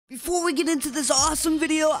Before we get into this awesome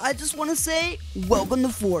video, I just want to say, welcome to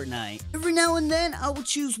Fortnite. Every now and then, I will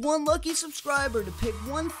choose one lucky subscriber to pick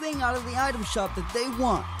one thing out of the item shop that they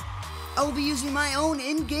want. I will be using my own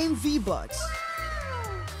in-game V-Bucks.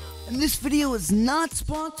 And this video is not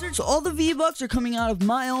sponsored, so all the V-Bucks are coming out of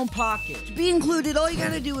my own pocket. To be included, all you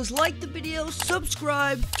gotta do is like the video,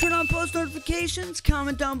 subscribe, turn on post notifications,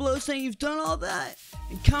 comment down below saying you've done all that,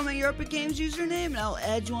 and comment your Epic Games username, and I'll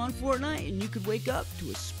add you on Fortnite, and you could wake up to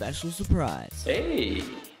a special surprise. Hey,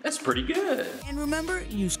 that's pretty good. And remember,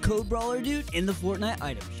 use code BrawlerDood in the Fortnite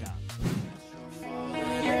item shop.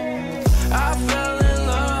 I fell in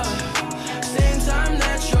love, same time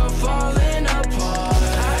that you're falling apart.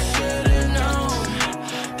 I should've known,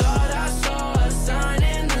 thought I saw a sign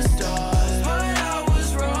in the stars, but I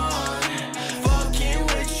was wrong. Fucking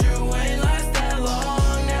with you ain't last that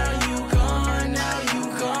long. Now you gone, now you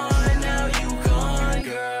gone, now you gone,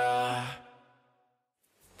 girl.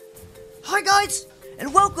 Hi guys,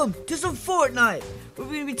 and welcome to some Fortnite. We're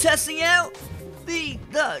gonna be testing out this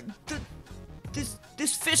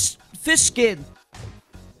fish skin.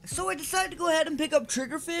 So I decided to go ahead and pick up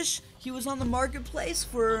TRIGGERFISH. He was on the marketplace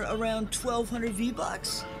for around 1,200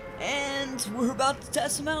 V-Bucks, and we're about to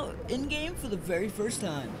test him out in game for the very first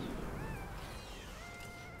time.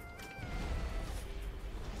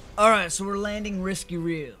 Alright, so we're landing Risky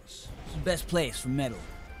Reels. It's the best place for metal.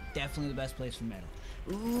 Definitely the best place for metal.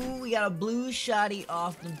 Ooh, we got a blue shoddy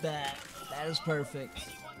off the bat. That is perfect.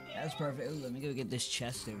 That's perfect. Ooh, let me go get this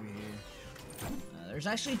chest over here. There's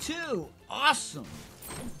actually two. Awesome.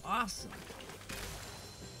 Awesome.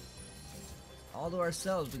 All to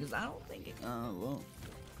ourselves, because I don't think it, well,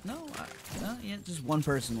 no, yeah, just one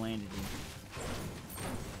person landed here.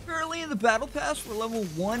 Currently in the battle pass, we're level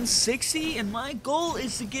 160, and my goal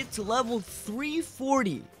is to get to level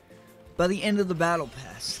 340 by the end of the battle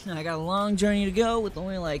pass. I got a long journey to go with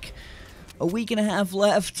only like a week and a half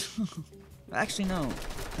left. Actually, no,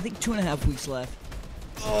 I think 2.5 weeks left.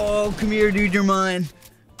 Oh, come here, dude, you're mine.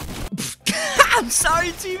 I'm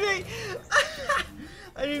sorry, teammate.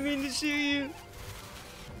 I didn't mean to shoot you.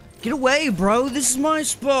 Get away, bro. This is my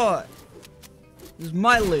spot. This is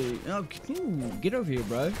my league. Oh, ooh, get over here,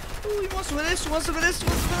 bro. Ooh, you want some of this? You want some of this? You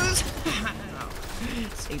want some of this?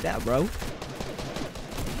 Save that, bro.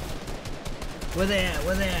 Where they at?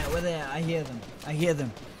 Where they at? Where they at? I hear them. I hear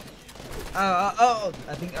them. Oh,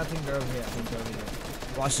 I think they're over here. I think they're over here.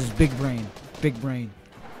 Watch this big brain. Big brain.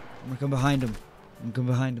 I'm gonna come behind him. I'm gonna come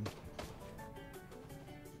behind him.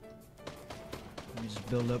 Let me just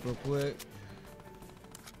build up real quick.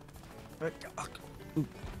 Ooh.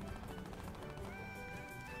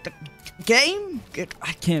 Game?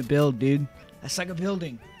 I can't build, dude. That's like a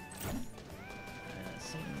building.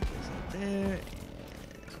 There.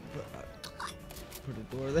 Put a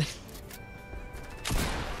door there.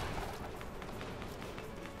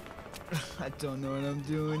 I don't know what I'm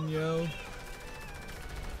doing, yo.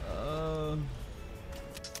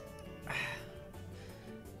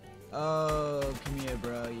 Oh, come here,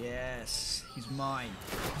 bro. Yes. He's mine.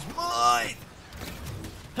 He's mine!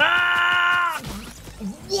 Ah!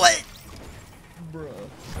 What? Bro.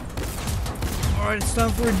 Alright, it's time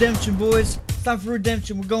for redemption, boys. It's time for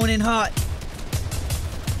redemption. We're going in hot.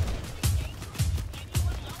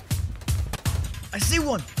 I see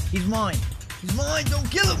one. He's mine. He's mine. Don't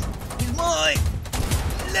kill him. He's mine.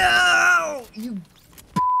 No! You.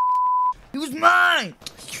 He was mine!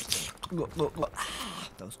 Look.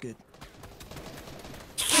 That was good.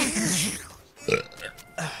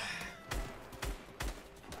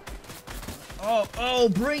 Oh,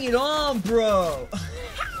 bring it on, bro!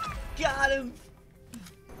 Got him!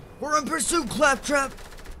 We're in pursuit, Claptrap!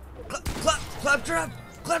 Claptrap!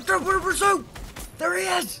 Claptrap, we're in pursuit! There he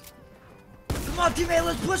is! Come on, teammate,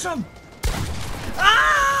 let's push him!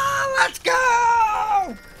 Ah! Let's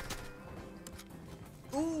go!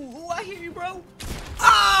 Ooh, I hear you, bro.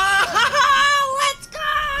 Ah! Let's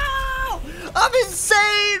go! I'm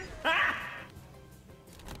insane! Yeah,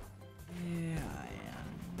 I am.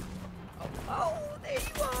 Oh, there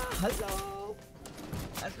you are. Hello.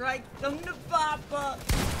 That's right. Come to Papa.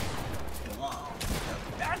 Come on.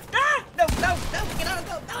 No. Get out of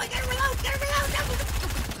the boat. No, I gotta reload. No.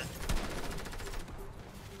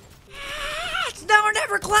 Ah, it's now or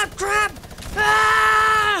never, Claptrap.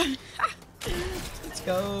 Ah! Let's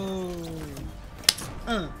go.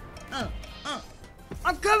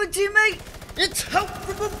 I'm coming, teammate. It's help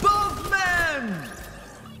from above, man.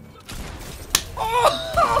 Let's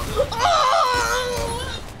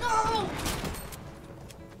go.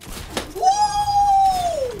 Woo!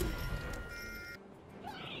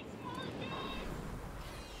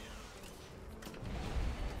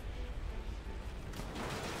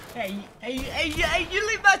 Hey, you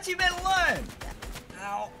leave my teammate alone!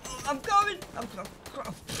 Ow, I'm coming!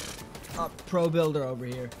 Pro builder over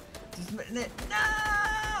here.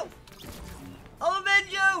 No! I'll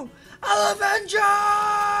avenge you! I'll avenge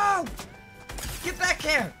you! Get back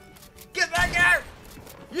here! Get back here!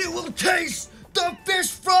 You will taste the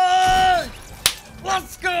fish fry!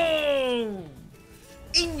 Let's go!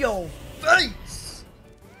 In your face!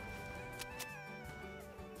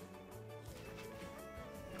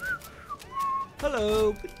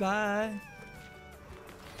 Hello, goodbye.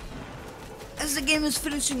 As the game is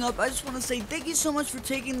finishing up, I just want to say thank you so much for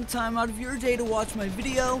taking the time out of your day to watch my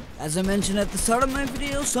video. As I mentioned at the start of my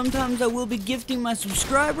video, sometimes I will be gifting my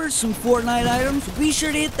subscribers some Fortnite items. So be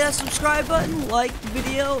sure to hit that subscribe button, like the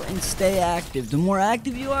video, and stay active. The more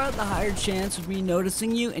active you are, the higher chance of me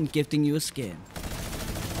noticing you and gifting you a skin.